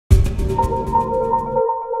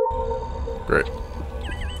Great.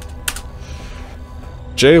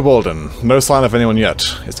 J. Walden. No sign of anyone yet.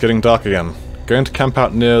 It's getting dark again. Going to camp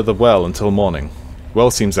out near the well until morning.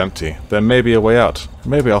 Well seems empty. There may be a way out.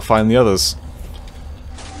 Maybe I'll find the others.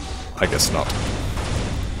 I guess not.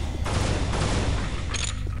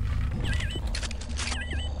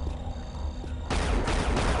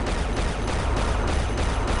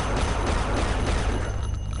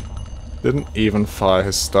 Didn't even fire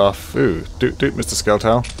his stuff. Ooh, doot doot, Mr.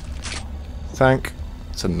 Skeletal. Thank.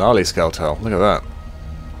 It's a gnarly Skeletal. Look at that.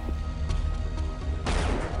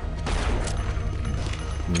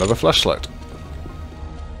 Another flashlight.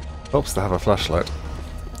 Helps to have a flashlight.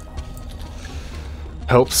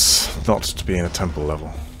 Helps not to be in a temple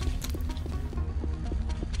level.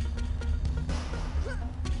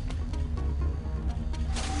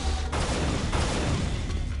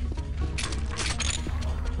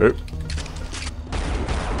 Oop.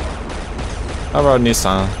 Hello,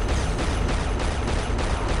 Nissan.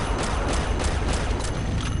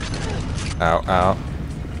 Ow, ow.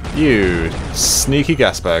 You sneaky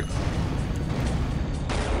gas bag.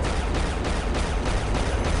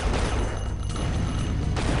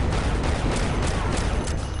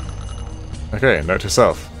 Okay, note to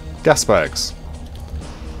self. Gas bags.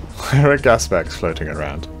 There are gas bags floating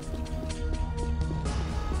around.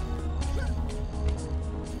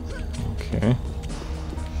 Okay.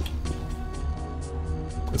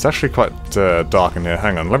 It's actually quite dark in here.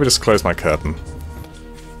 Hang on, let me just close my curtain.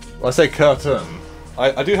 Well, I say curtain.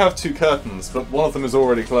 I do have two curtains, but one of them is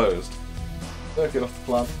already closed. Don't get off the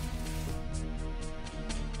plan.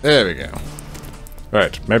 There we go.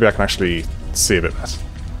 Right, maybe I can actually see a bit better.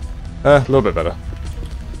 A little bit better.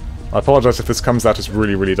 I apologize if this comes out as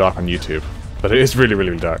really, really dark on YouTube, but it is really,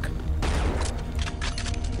 really dark.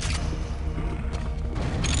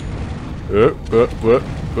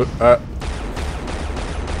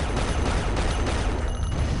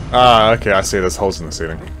 Ah, okay, I see. There's holes in the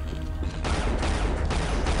ceiling.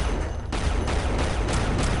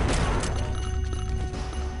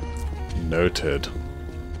 Noted.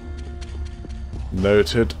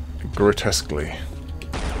 Noted grotesquely.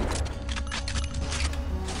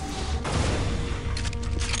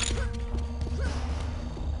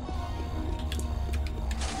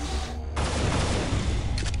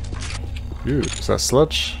 Ooh, is that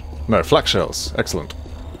sludge? No, flak shells. Excellent.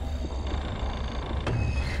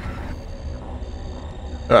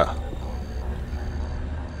 Ah.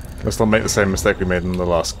 Let's not make the same mistake we made in the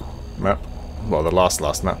last map. Well, the last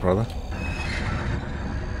map, rather.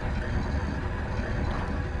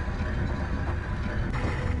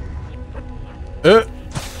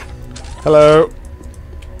 Hello.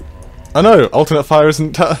 Oh no, alternate fire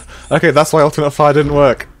isn't... okay, that's why alternate fire didn't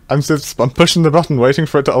work. I'm pushing the button, waiting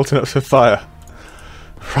for it to alternate for fire.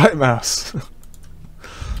 Right mouse.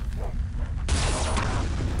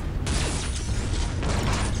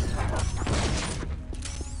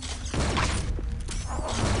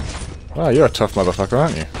 Wow, you're a tough motherfucker,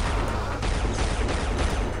 aren't you?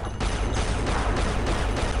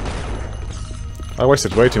 I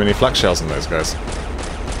wasted way too many flak shells on those guys.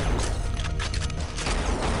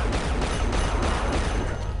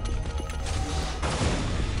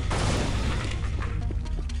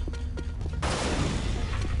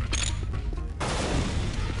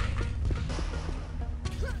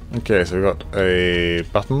 Okay, so we've got a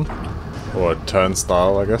button, or a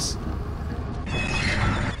turnstile, I guess.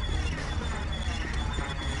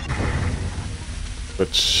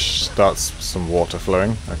 Which starts some water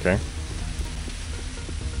flowing, okay.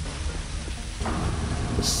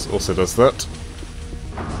 This also does that.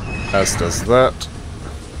 As does that.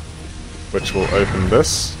 Which will open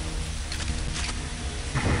this.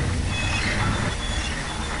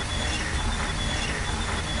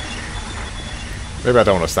 Maybe I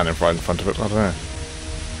don't want to stand right in front of it, I don't know.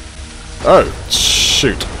 Oh,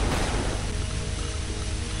 shoot.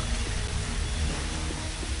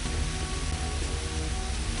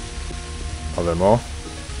 Are there more?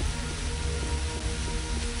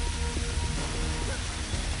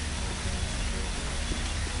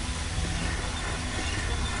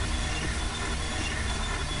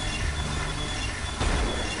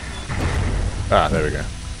 Ah, there we go.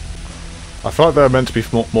 I thought there were meant to be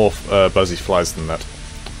more buzzy flies than that,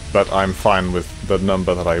 but I'm fine with the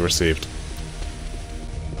number that I received.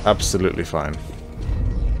 Absolutely fine.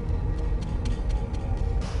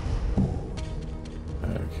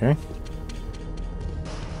 Okay.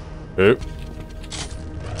 Oop.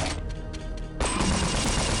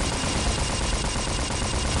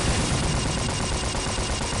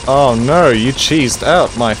 Oh no, you cheesed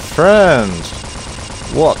out, my friend!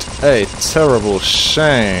 What a terrible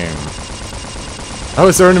shame. Oh,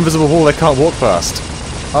 is there an invisible wall they can't walk past?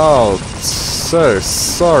 Oh, so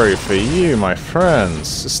sorry for you, my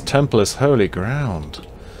friends. This temple is holy ground.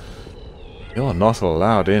 You're not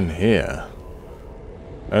allowed in here.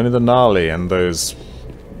 Only the gnarly and those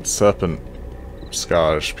serpent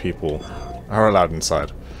Skaarj people are allowed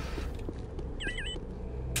inside.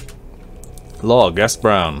 Log, S.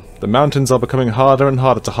 Brown. The mountains are becoming harder and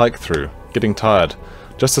harder to hike through. Getting tired.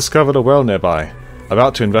 Just discovered a well nearby.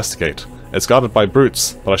 About to investigate. It's guarded by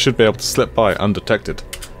brutes, but I should be able to slip by undetected.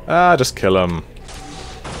 Ah, just kill them.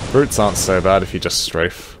 Brutes aren't so bad if you just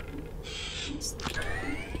strafe.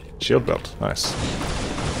 Shield belt, nice.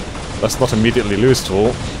 Let's not immediately lose to all.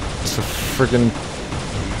 It's for friggin'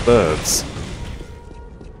 birds.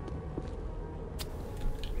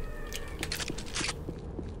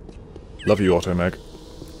 Love you, Auto Meg.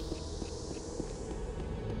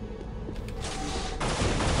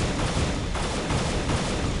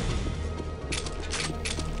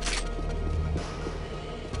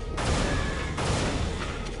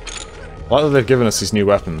 Like that they've given us these new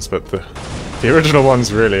weapons, but the original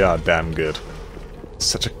ones really are damn good.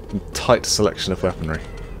 Such a tight selection of weaponry.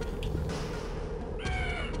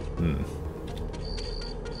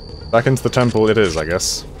 Back into the temple it is, I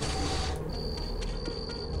guess.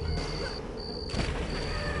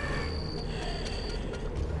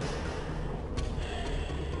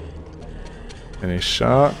 Any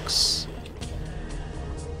sharks?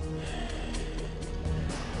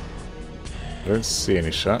 Don't see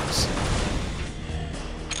any sharks.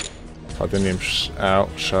 Titanium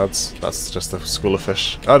shards. That's just a school of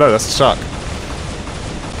fish. Oh no, that's a shark.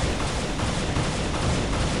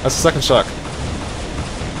 That's the second shark.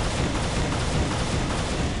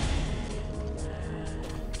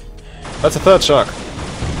 That's a third shark.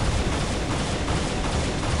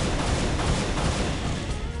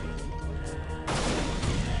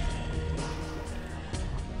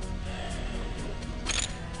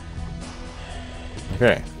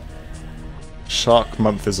 Okay. Shark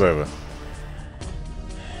month is over.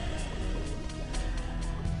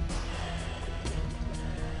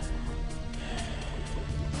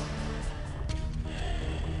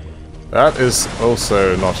 That is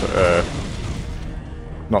also not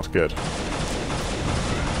good.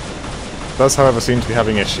 Does, however, seem to be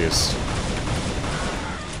having issues.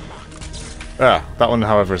 Ah, that one,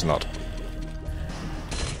 however, is not.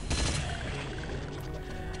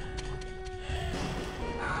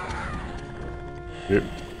 Yep,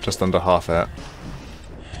 just under half air.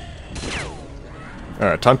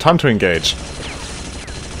 Alright, time to engage.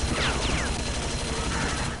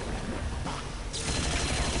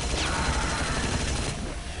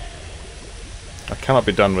 I cannot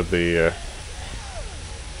be done with the...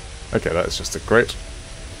 Okay, that is just a grate.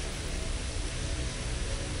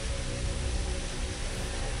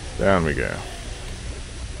 Down we go.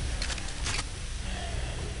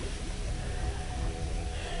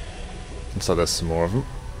 So there's some more of them.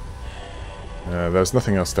 There's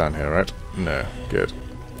nothing else down here, right? No. Good.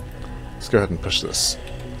 Let's go ahead and push this.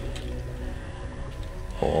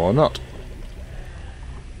 Or not.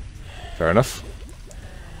 Fair enough.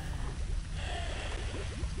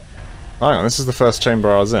 Hang on, this is the first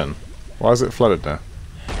chamber I was in. Why is it flooded now?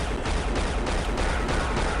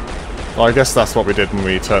 Well, I guess that's what we did when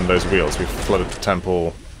we turned those wheels. We flooded the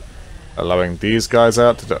temple, allowing these guys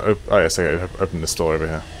out to... Oh yes, I opened this door over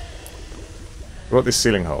here. What about these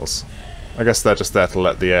ceiling holes? I guess they're just there to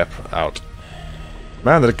let the air out.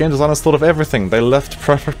 Man, the game designers thought of everything. They left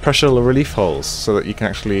pressure relief holes so that you can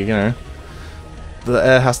actually, you know... The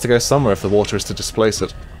air has to go somewhere if the water is to displace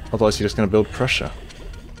it. Otherwise you're just going to build pressure.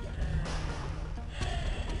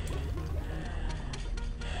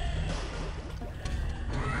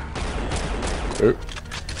 Oh.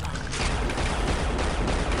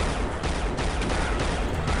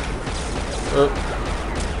 Oh.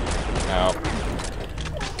 Ow.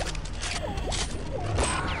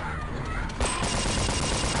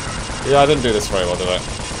 Yeah, I didn't do this very well, did I?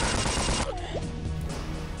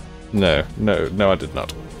 No, I did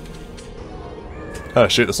not. Oh,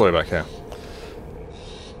 shoot, there's way back here.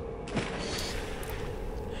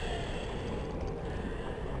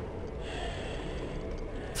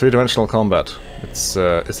 Three-dimensional combat. It's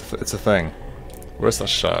a thing. Where's that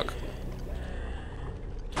shark?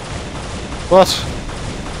 What?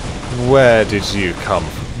 Where did you come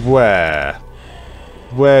from? Where?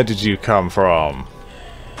 Where did you come from?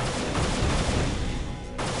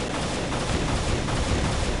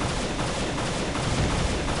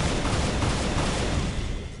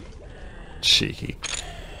 Cheeky.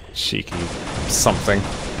 Cheeky something.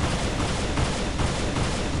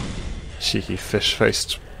 Cheeky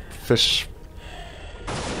fish-faced fish.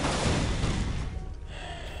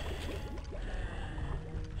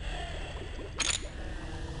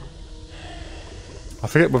 I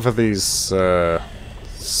forget whether these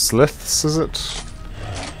sliths, is it?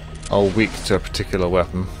 Are weak to a particular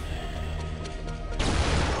weapon.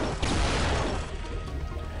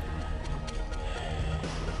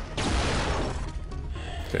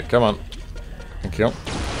 Okay, come on. Thank you.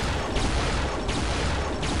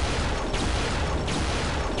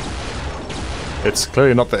 It's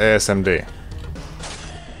clearly not the ASMD.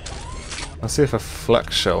 Let's see if a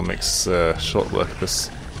flak shell makes short work of this.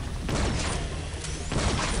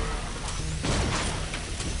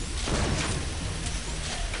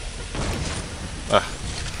 Ah.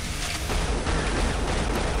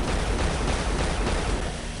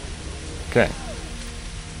 Okay.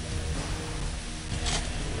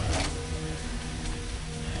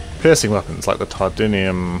 Piercing weapons like the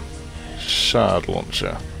Tardinium shard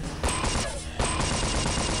launcher.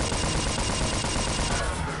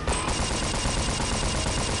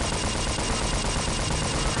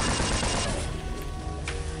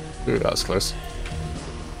 Ooh, that was close.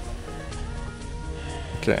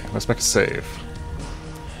 Okay, let's make a save.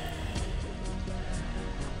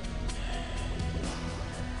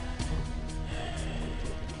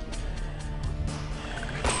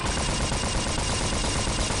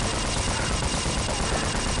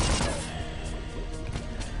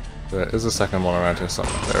 There is a second one around here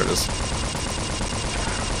somewhere. There it is.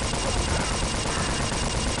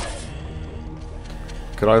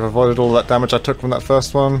 Could I have avoided all that damage I took from that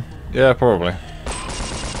first one? Yeah, probably.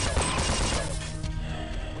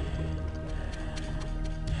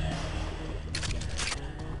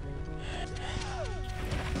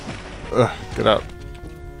 Ugh, get out.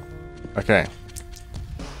 Okay.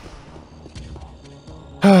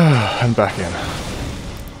 I'm back in.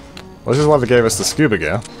 Well, this is why they gave us the scuba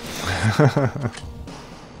gear.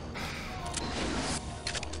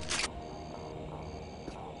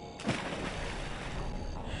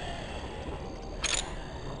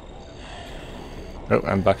 Oh,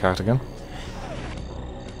 and back out again.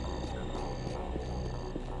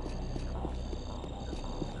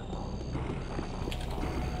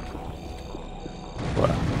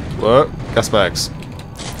 What? Gas bags.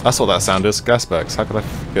 That's what that sound is, gas bags. How could I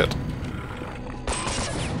forget?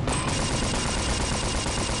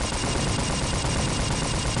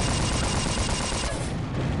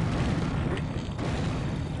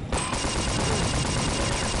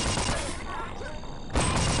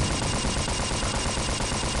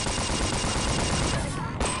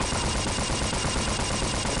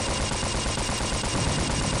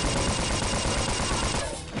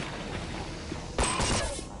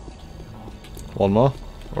 One more?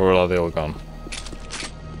 Or are they all gone?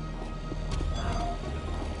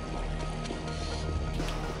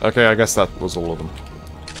 Okay, I guess that was all of them.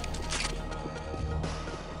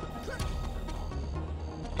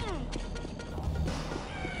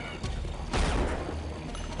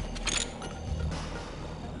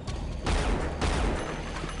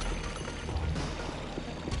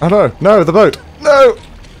 Oh no! No, the boat! No!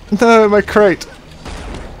 No, my crate!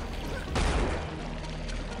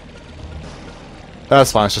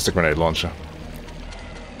 That's fine, it's just a grenade launcher.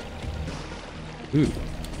 Ooh.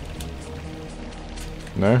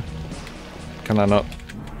 No? Can I not?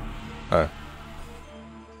 Oh.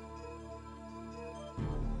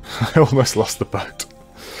 I almost lost the boat.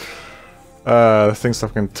 The thing's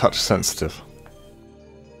fucking touch sensitive.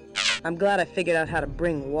 I'm glad I figured out how to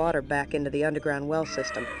bring water back into the underground well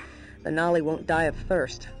system. The Nolly won't die of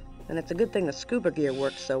thirst. And it's a good thing the scuba gear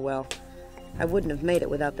works so well. I wouldn't have made it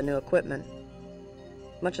without the new equipment.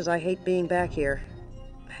 Much as I hate being back here,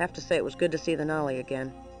 I have to say it was good to see the Nolly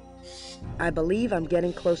again. I believe I'm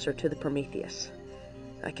getting closer to the Prometheus.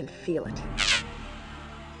 I can feel it.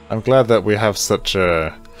 I'm glad that we have such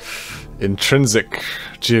a intrinsic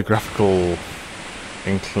geographical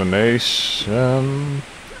inclination.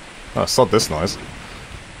 Oh, sod this noise.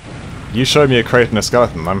 You show me a crate and a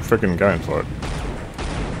skeleton, I'm freaking going for it.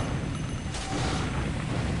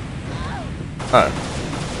 Oh.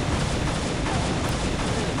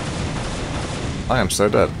 I am so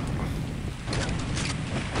dead.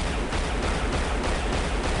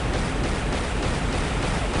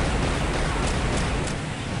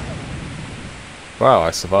 Wow,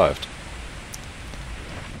 I survived.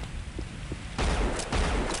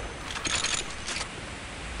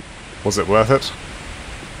 Was it worth it?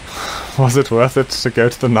 Was it worth it to go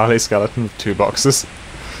to the gnarly skeleton with 2 boxes?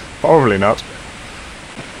 Probably not.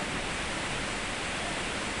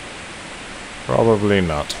 Probably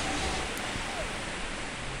not.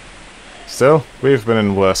 Still, we've been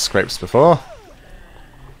in worse scrapes before.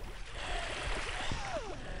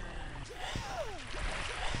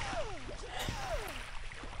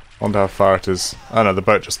 Wonder how far it is. Oh no, the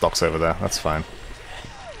boat just docks over there. That's fine.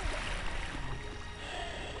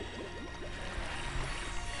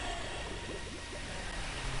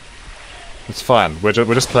 It's fine. We're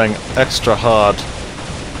just playing extra hard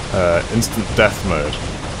instant death mode.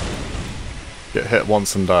 Get hit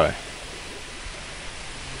once and die.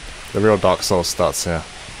 The real Dark Souls starts here.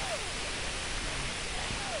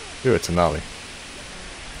 Ooh, it's a gnarly.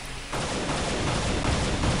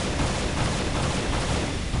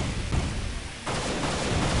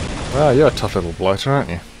 Ah, you're a tough little blighter, aren't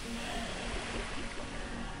you?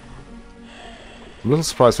 I'm a little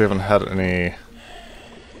surprised we haven't had any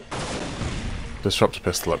disruptor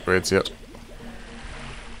pistol upgrades yet.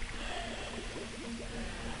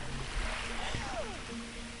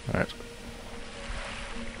 Alright.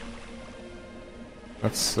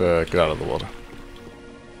 Let's get out of the water.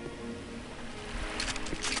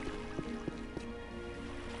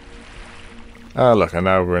 Ah, look, and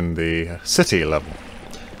now we're in the city level.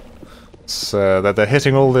 So that they're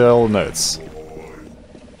hitting all the old notes.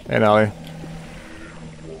 Hey, Nally.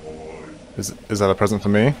 Is that a present for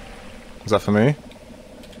me? Is that for me?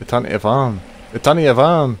 Itani Ivan. Itani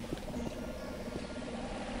Ivan!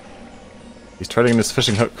 He's trading this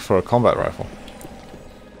fishing hook for a combat rifle.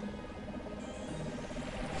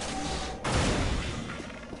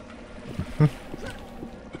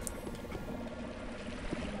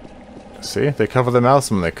 See? They cover their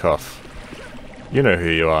mouths when they cough. You know who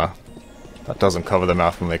you are. That doesn't cover their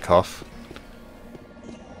mouth when they cough.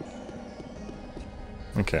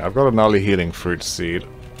 Okay, I've got a gnarly healing fruit seed.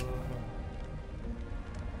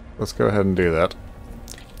 Let's go ahead and do that.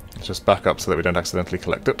 Let's just back up so that we don't accidentally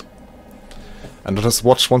collect it. And let us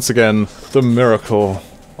watch once again the miracle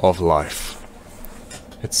of life.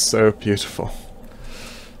 It's so beautiful.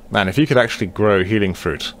 Man, if you could actually grow healing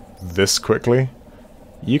fruit this quickly,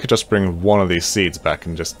 you could just bring one of these seeds back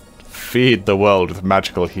and just feed the world with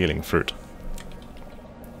magical healing fruit.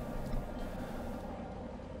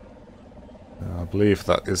 I believe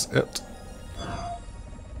that is it.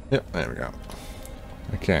 Yep, there we go.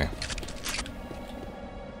 Okay.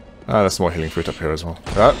 Ah, there's some more healing fruit up here as well.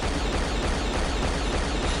 Ah.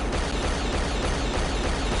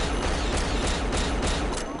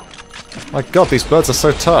 My god, these birds are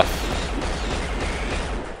so tough.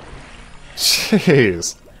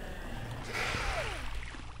 Jeez.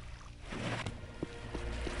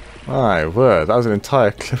 My word, that was an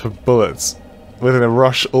entire clip of bullets within a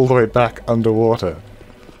rush all the way back underwater.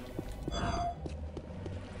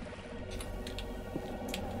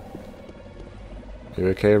 You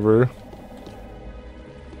okay, Rue?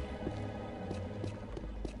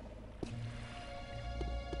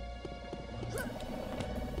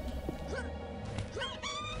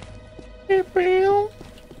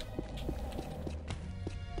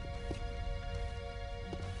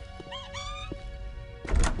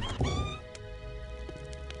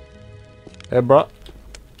 Hey, bruh.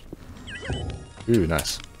 Ooh,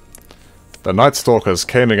 nice. The Night Stalkers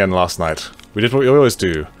came again last night. We did what we always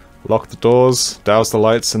do. Lock the doors, douse the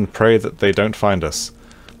lights, and pray that they don't find us.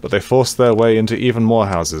 But they forced their way into even more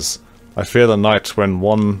houses. I fear the night when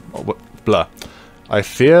I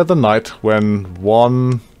fear the night when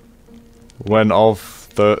of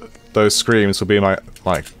those screams will be my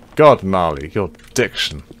god, gnarly, your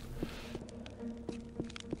diction.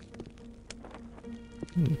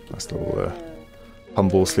 Nice little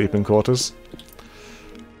humble sleeping quarters.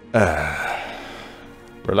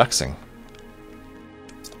 Relaxing.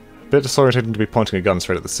 A bit disorientating to be pointing a gun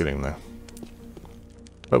straight at the ceiling though.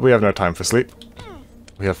 But we have no time for sleep.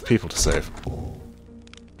 We have people to save.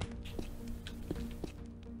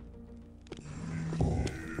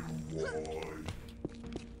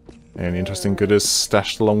 Any interesting goodies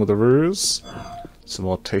stashed along with the ruse? Some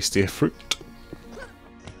more tastier fruit.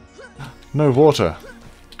 No water.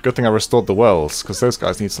 Good thing I restored the wells, because those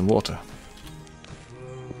guys need some water.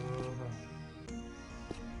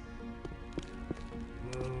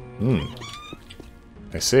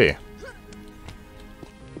 I see.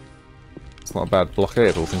 It's not a bad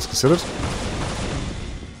blockade, all things considered.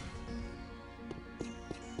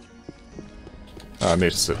 Ah, it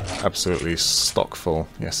is absolutely stock full.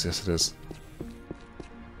 Yes, yes it is.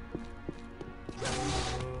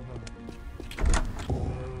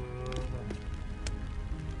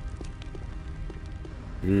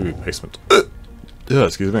 Ooh, basement.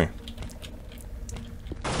 Excuse me.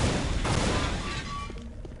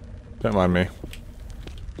 Don't mind me.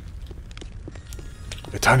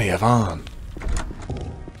 Itani Ivan!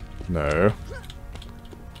 No.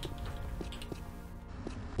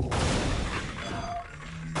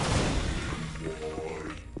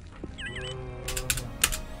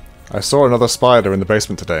 I saw another spider in the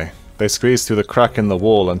basement today. They squeeze through the crack in the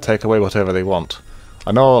wall and take away whatever they want.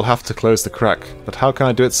 I know I'll have to close the crack, but how can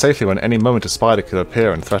I do it safely when any moment a spider could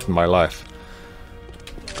appear and threaten my life?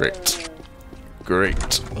 Great.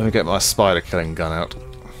 Great. Let me get my spider killing gun out.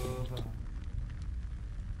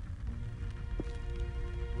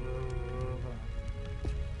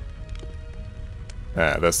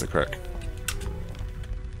 Ah, there's the crook.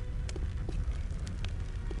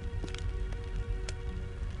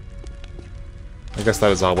 I guess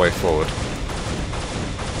that is our way forward.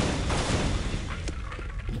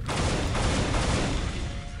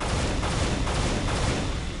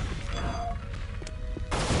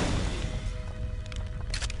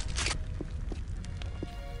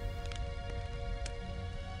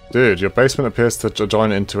 Dude, your basement appears to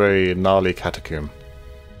join into a gnarly catacomb.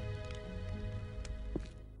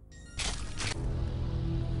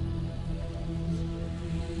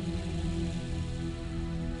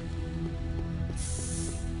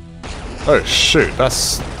 Oh shoot,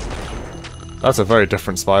 that's a very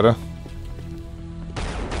different spider.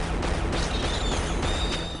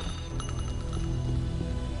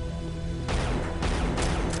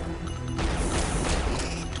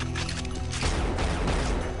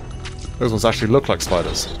 Those ones actually look like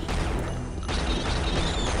spiders.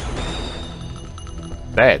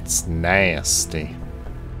 That's nasty.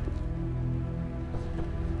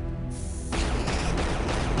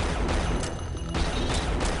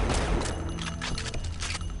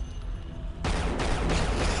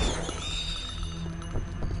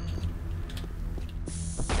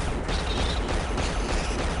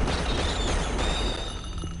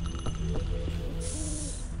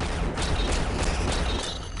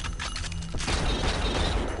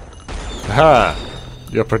 Aha!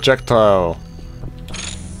 Your projectile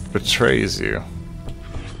betrays you.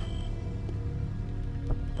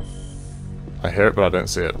 I hear it, but I don't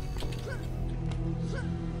see it.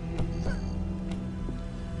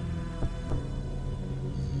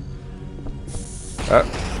 Oh.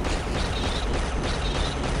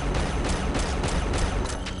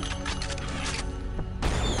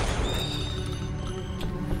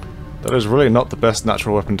 That is really not the best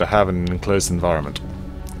natural weapon to have in an enclosed environment.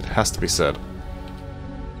 Has to be said.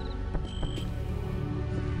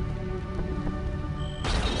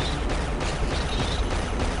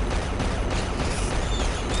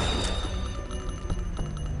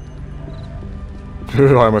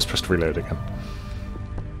 I almost pressed reload again.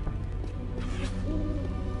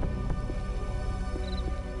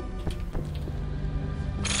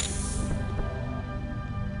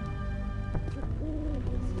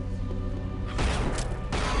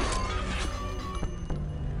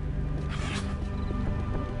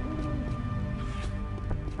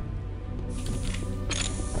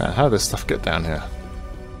 How did this stuff get down here?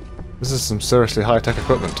 This is some seriously high-tech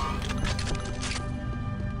equipment.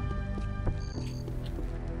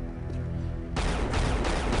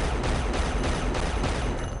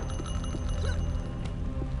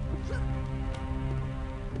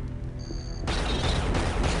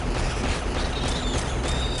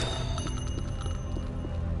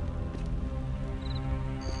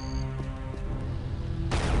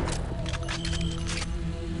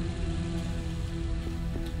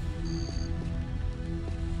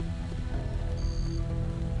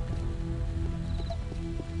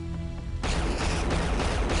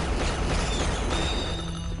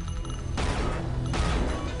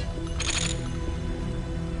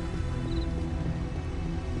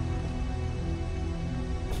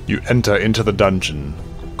 You enter into the dungeon.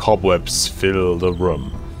 Cobwebs fill the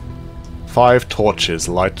room. 5 torches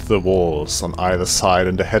light the walls on either side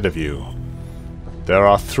and ahead of you. There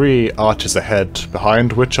are 3 arches ahead,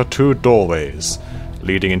 behind which are 2 doorways,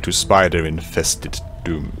 leading into spider-infested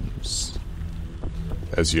dooms.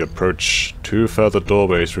 As you approach, 2 further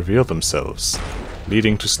doorways reveal themselves,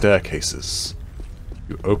 leading to staircases.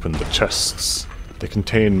 You open the chests. They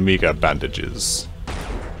contain meager bandages.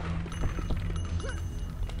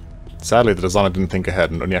 Sadly, the designer didn't think ahead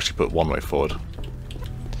and only actually put one way forward.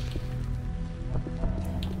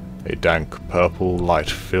 A dank purple light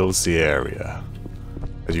fills the area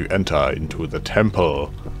as you enter into the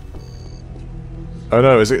temple. Oh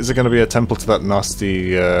no, is it going to be a temple to that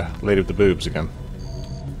nasty lady with the boobs again?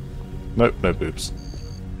 Nope, no boobs.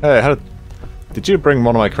 Hey, did you bring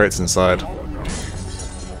one of my crates inside?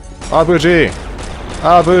 Abuji!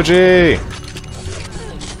 Abuji!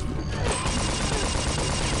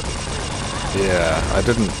 Yeah, I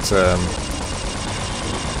didn't,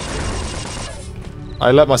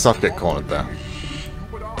 I let myself get cornered there.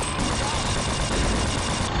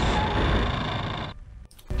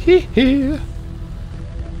 Hee hee!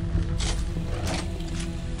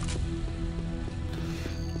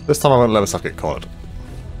 This time I won't let myself get cornered.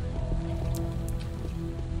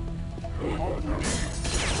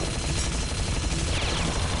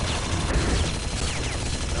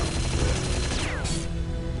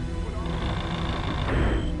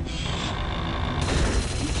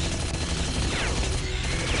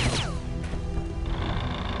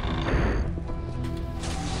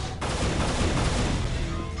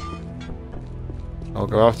 I'll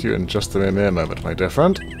go after you in just a mere moment, my dear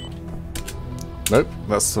friend. Nope,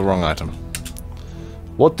 that's the wrong item.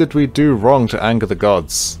 What did we do wrong to anger the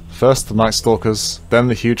gods? First the Night Stalkers, then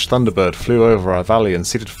the huge Thunderbird flew over our valley and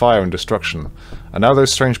seeded fire and destruction. And now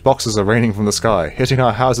those strange boxes are raining from the sky, hitting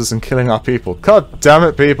our houses and killing our people. God damn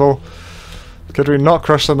it, people! Could we not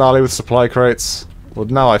crush the Nali with supply crates? Well,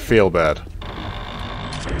 now I feel bad.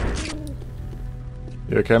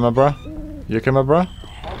 You okay, my bruh? You okay, my bruh?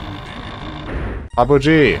 Abu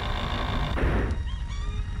G.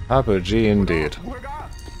 Abu G indeed.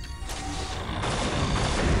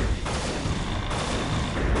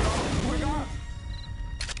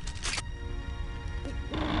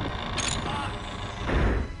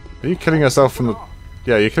 Are you killing yourself from the...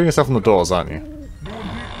 Yeah, you're killing yourself from the doors, aren't you?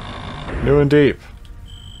 New and deep.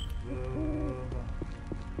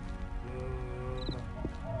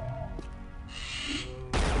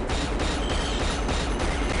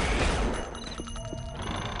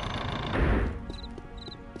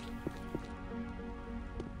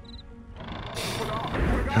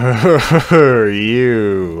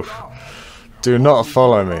 You do not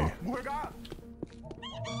follow me.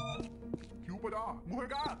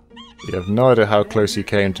 You have no idea how close you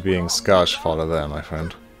came to being Skaarj fodder there, my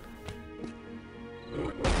friend.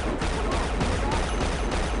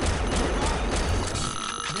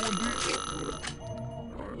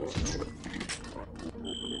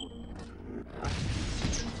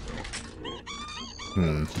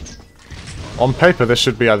 On paper, this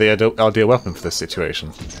should be the ideal weapon for this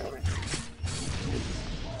situation.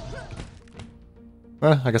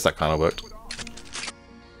 I guess that kind of worked.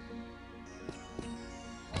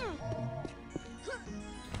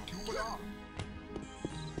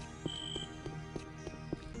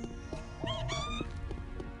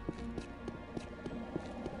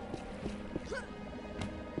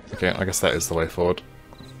 Okay, I guess that is the way forward.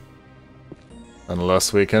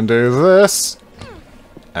 Unless we can do this.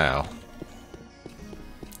 Ow.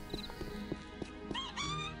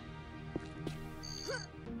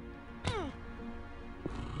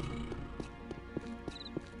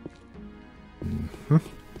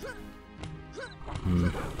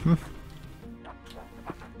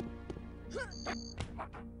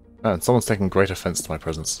 And someone's taking great offense to my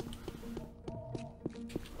presence.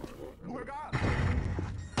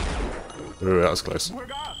 Ooh, that was close.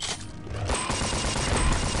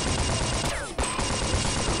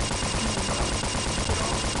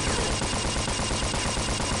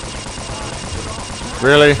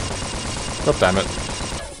 Really? God damn it.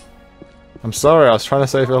 I'm sorry, I was trying to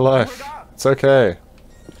save your life. It's okay.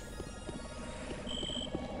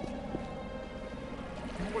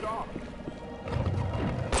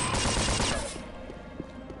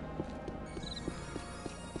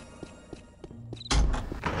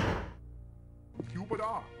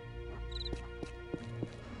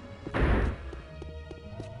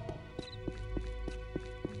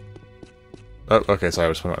 Oh, okay, sorry,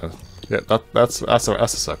 I just went right. Yeah, that's a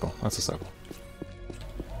circle. That's a circle.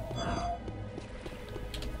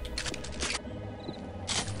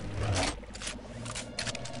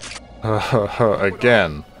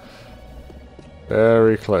 Again.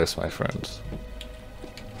 Very close, my friend.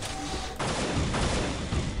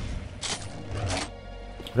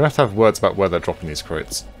 We're gonna have to have words about where they're dropping these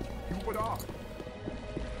crates.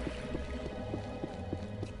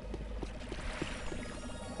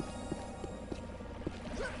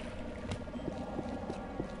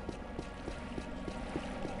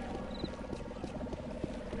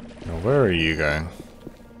 Now, where are you going?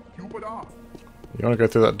 You want to go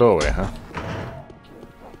through that doorway, huh?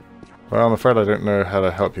 Well, I'm afraid I don't know how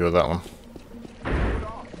to help you with that one.